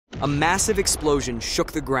A massive explosion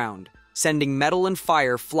shook the ground, sending metal and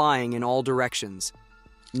fire flying in all directions.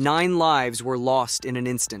 9 lives were lost in an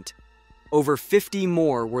instant. Over 50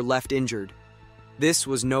 more were left injured. This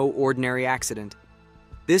was no ordinary accident.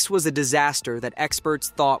 This was a disaster that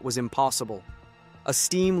experts thought was impossible. A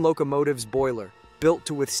steam locomotive's boiler, built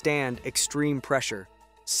to withstand extreme pressure,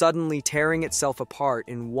 suddenly tearing itself apart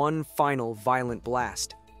in one final violent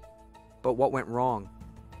blast. But what went wrong?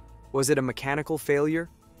 Was it a mechanical failure?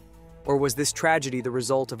 Or was this tragedy the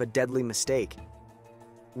result of a deadly mistake?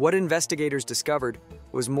 What investigators discovered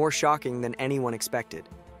was more shocking than anyone expected.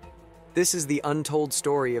 This is the untold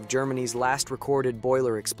story of Germany's last recorded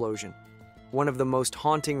boiler explosion, one of the most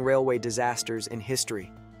haunting railway disasters in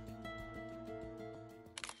history.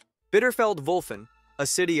 Bitterfeld, a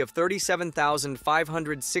city of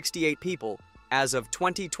 37,568 people as of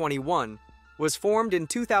 2021, was formed in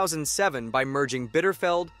 2007 by merging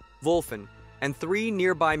Bitterfeld, Wolfen, and 3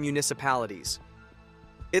 nearby municipalities.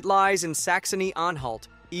 It lies in Saxony-Anhalt,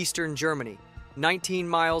 eastern Germany, 19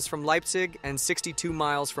 miles from Leipzig and 62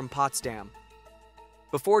 miles from Potsdam.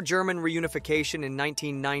 Before German reunification in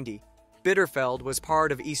 1990, Bitterfeld was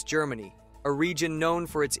part of East Germany, a region known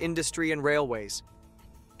for its industry and railways.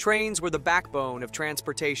 Trains were the backbone of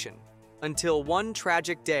transportation, until one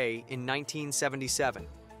tragic day in 1977.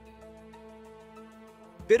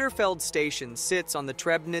 Bitterfeld Station sits on the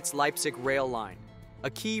Trebnitz-Leipzig rail line, a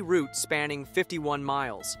key route spanning 51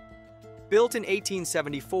 miles. Built in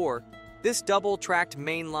 1874, this double-tracked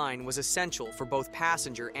main line was essential for both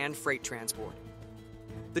passenger and freight transport.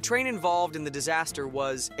 The train involved in the disaster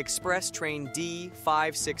was Express Train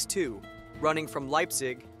D562, running from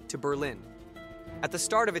Leipzig to Berlin. At the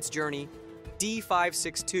start of its journey,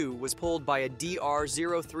 D562 was pulled by a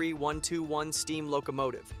DR03121 steam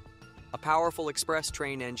locomotive, a powerful express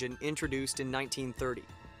train engine introduced in 1930.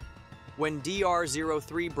 When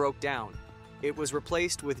DR03 broke down, it was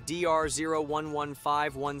replaced with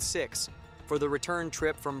DR011516 for the return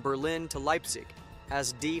trip from Berlin to Leipzig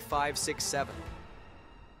as D567.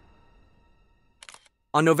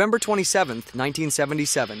 On November 27,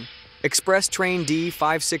 1977, Express Train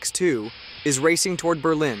D562 is racing toward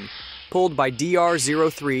Berlin, pulled by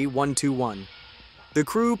DR03121. The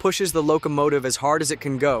crew pushes the locomotive as hard as it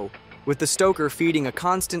can go, with the stoker feeding a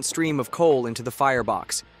constant stream of coal into the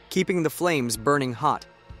firebox, keeping the flames burning hot.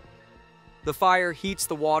 The fire heats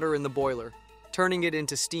the water in the boiler, turning it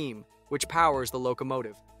into steam, which powers the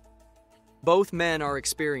locomotive. Both men are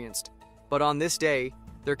experienced, but on this day,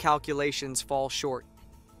 their calculations fall short.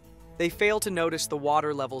 They fail to notice the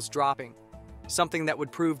water levels dropping, something that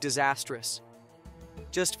would prove disastrous.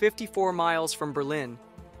 Just 54 miles from Berlin,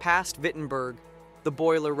 past Wittenberg, the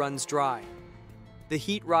boiler runs dry. The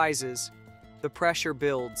heat rises, the pressure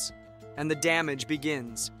builds, and the damage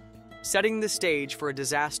begins, setting the stage for a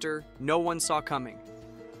disaster no one saw coming.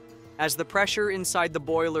 As the pressure inside the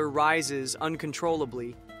boiler rises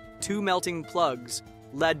uncontrollably, 2 melting plugs,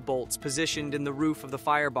 lead bolts positioned in the roof of the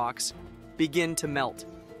firebox, begin to melt.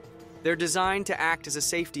 They're designed to act as a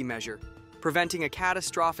safety measure, preventing a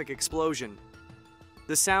catastrophic explosion.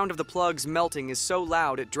 The sound of the plugs melting is so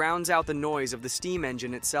loud it drowns out the noise of the steam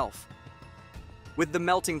engine itself. With the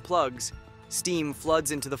melting plugs, steam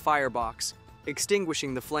floods into the firebox,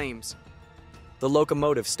 extinguishing the flames. The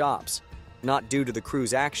locomotive stops, not due to the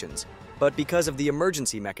crew's actions, but because of the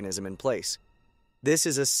emergency mechanism in place. This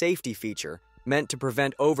is a safety feature meant to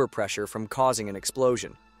prevent overpressure from causing an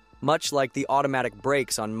explosion, much like the automatic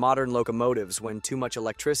brakes on modern locomotives when too much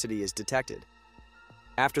electricity is detected.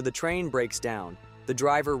 After the train breaks down, the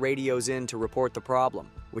driver radios in to report the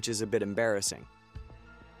problem, which is a bit embarrassing.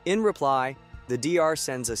 In reply, the DR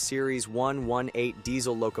sends a Series 118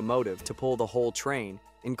 diesel locomotive to pull the whole train,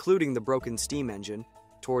 including the broken steam engine,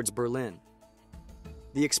 towards Berlin.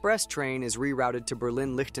 The express train is rerouted to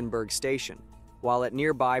Berlin-Lichtenberg Station, while at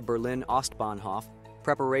nearby Berlin Ostbahnhof,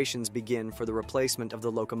 preparations begin for the replacement of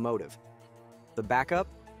the locomotive. The backup?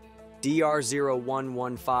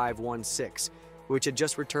 DR011516, which had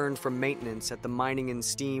just returned from maintenance at the Mining and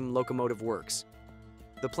Steam Locomotive Works.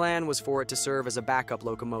 The plan was for it to serve as a backup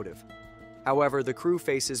locomotive. However, the crew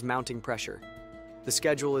faces mounting pressure. The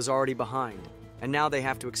schedule is already behind, and now they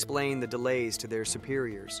have to explain the delays to their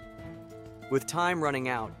superiors. With time running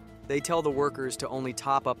out, they tell the workers to only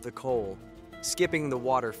top up the coal, skipping the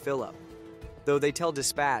water fill-up, though they tell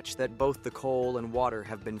dispatch that both the coal and water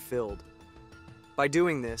have been filled. By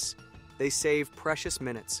doing this, they save precious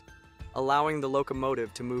minutes, allowing the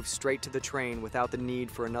locomotive to move straight to the train without the need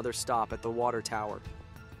for another stop at the water tower.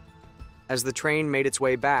 As the train made its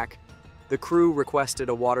way back, the crew requested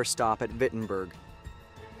a water stop at Wittenberg.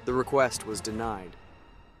 The request was denied.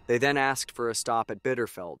 They then asked for a stop at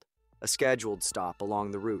Bitterfeld, a scheduled stop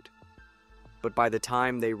along the route. But by the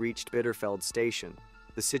time they reached Bitterfeld Station,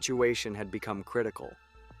 the situation had become critical.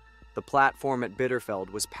 The platform at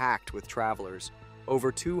Bitterfeld was packed with travelers,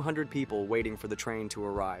 over 200 people waiting for the train to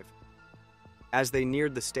arrive. As they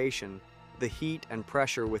neared the station, the heat and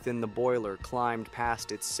pressure within the boiler climbed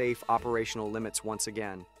past its safe operational limits once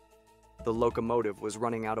again. The locomotive was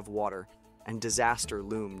running out of water, and disaster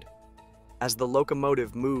loomed. As the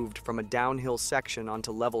locomotive moved from a downhill section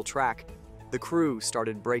onto level track, the crew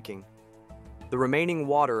started braking. The remaining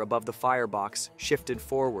water above the firebox shifted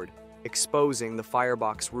forward, exposing the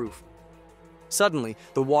firebox roof. Suddenly,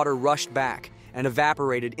 the water rushed back and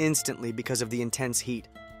evaporated instantly because of the intense heat.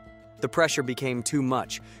 The pressure became too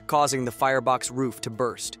much, causing the firebox roof to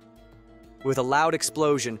burst. With a loud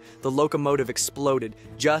explosion, the locomotive exploded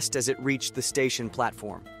just as it reached the station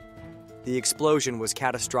platform. The explosion was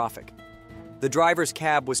catastrophic. The driver's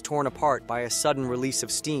cab was torn apart by a sudden release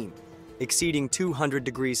of steam, exceeding 200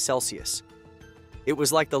 degrees Celsius. It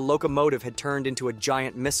was like the locomotive had turned into a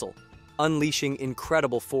giant missile, unleashing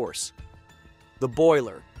incredible force. The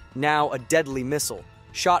boiler, now a deadly missile,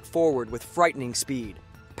 shot forward with frightening speed,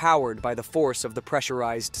 powered by the force of the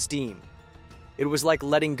pressurized steam. It was like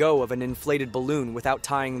letting go of an inflated balloon without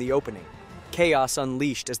tying the opening. Chaos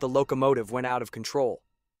unleashed as the locomotive went out of control.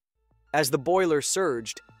 As the boiler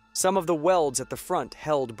surged, some of the welds at the front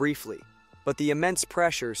held briefly, but the immense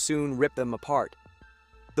pressure soon ripped them apart.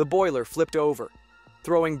 The boiler flipped over,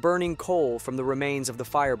 throwing burning coal from the remains of the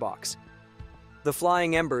firebox. The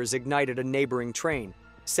flying embers ignited a neighboring train,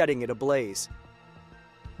 setting it ablaze.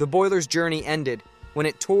 The boiler's journey ended when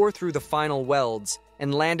it tore through the final welds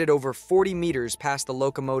and landed over 40 meters past the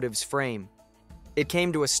locomotive's frame. It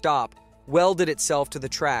came to a stop, welded itself to the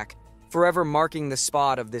track, forever marking the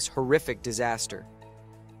spot of this horrific disaster.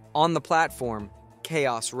 On the platform,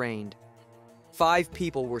 chaos reigned. 5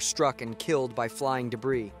 people were struck and killed by flying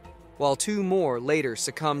debris, while 2 more later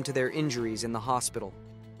succumbed to their injuries in the hospital.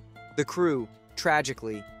 The crew,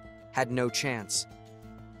 tragically, had no chance.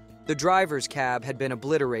 The driver's cab had been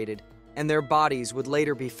obliterated, and their bodies would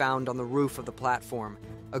later be found on the roof of the platform,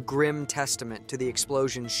 a grim testament to the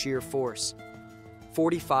explosion's sheer force.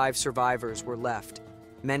 45 survivors were left,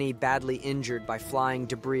 many badly injured by flying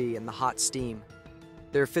debris and the hot steam.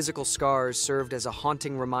 Their physical scars served as a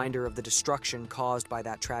haunting reminder of the destruction caused by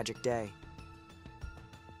that tragic day.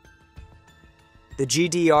 The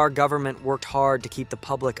GDR government worked hard to keep the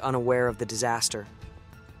public unaware of the disaster.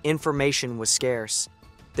 Information was scarce.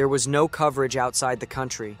 There was no coverage outside the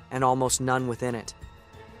country, and almost none within it.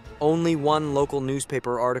 Only one local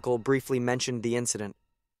newspaper article briefly mentioned the incident.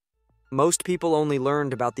 Most people only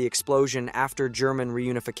learned about the explosion after German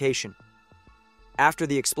reunification. After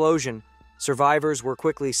the explosion, survivors were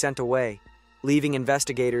quickly sent away, leaving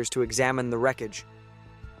investigators to examine the wreckage.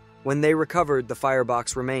 When they recovered the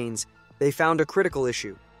firebox remains, they found a critical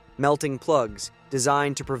issue. Melting plugs,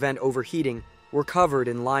 designed to prevent overheating, were covered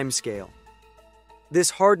in limescale. This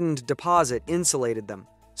hardened deposit insulated them,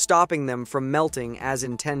 stopping them from melting as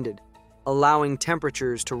intended, allowing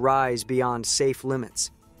temperatures to rise beyond safe limits.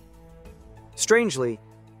 Strangely,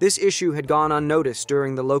 this issue had gone unnoticed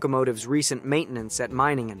during the locomotive's recent maintenance at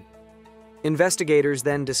Meiningen. Investigators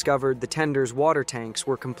then discovered the tender's water tanks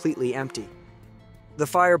were completely empty. The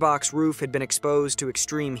firebox roof had been exposed to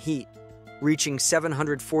extreme heat, reaching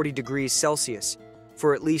 740 degrees Celsius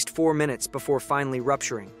for at least 4 minutes before finally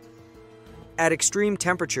rupturing. At extreme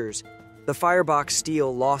temperatures, the firebox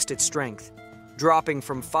steel lost its strength, dropping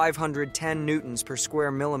from 510 newtons per square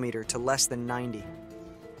millimeter to less than 90.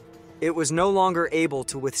 It was no longer able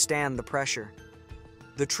to withstand the pressure.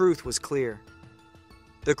 The truth was clear.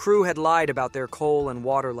 The crew had lied about their coal and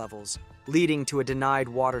water levels, leading to a denied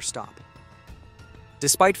water stop.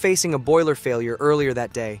 Despite facing a boiler failure earlier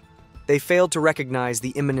that day, they failed to recognize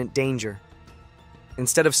the imminent danger.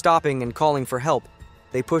 Instead of stopping and calling for help,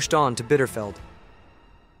 they pushed on to Bitterfeld.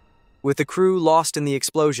 With the crew lost in the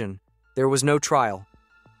explosion, there was no trial,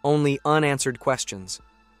 only unanswered questions.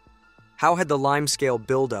 How had the limescale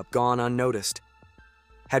buildup gone unnoticed?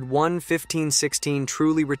 Had 1516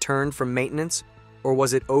 truly returned from maintenance, or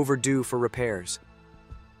was it overdue for repairs?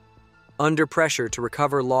 Under pressure to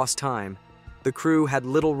recover lost time, the crew had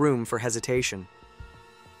little room for hesitation.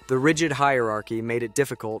 The rigid hierarchy made it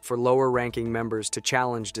difficult for lower-ranking members to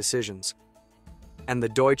challenge decisions. And the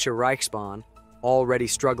Deutsche Reichsbahn, already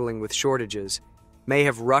struggling with shortages, may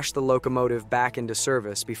have rushed the locomotive back into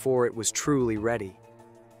service before it was truly ready.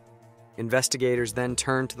 Investigators then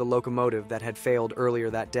turned to the locomotive that had failed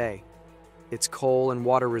earlier that day. Its coal and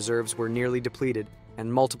water reserves were nearly depleted,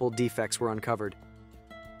 and multiple defects were uncovered.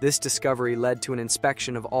 This discovery led to an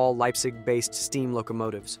inspection of all Leipzig-based steam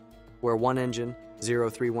locomotives, where one engine,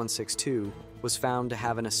 03162, was found to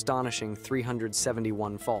have an astonishing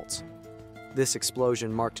 371 faults. This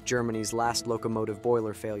explosion marked Germany's last locomotive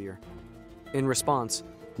boiler failure. In response,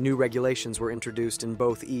 new regulations were introduced in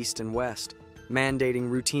both East and West, mandating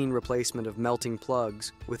routine replacement of melting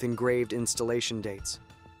plugs with engraved installation dates.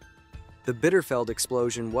 The Bitterfeld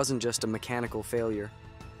explosion wasn't just a mechanical failure.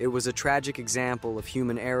 It was a tragic example of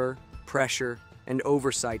human error, pressure, and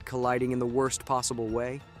oversight colliding in the worst possible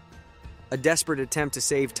way. A desperate attempt to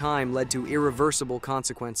save time led to irreversible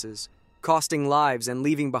consequences, costing lives and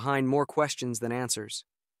leaving behind more questions than answers.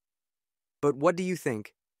 But what do you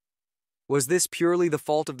think? Was this purely the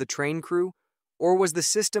fault of the train crew, or was the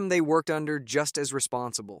system they worked under just as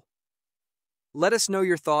responsible? Let us know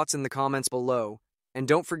your thoughts in the comments below, and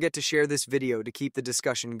don't forget to share this video to keep the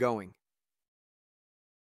discussion going.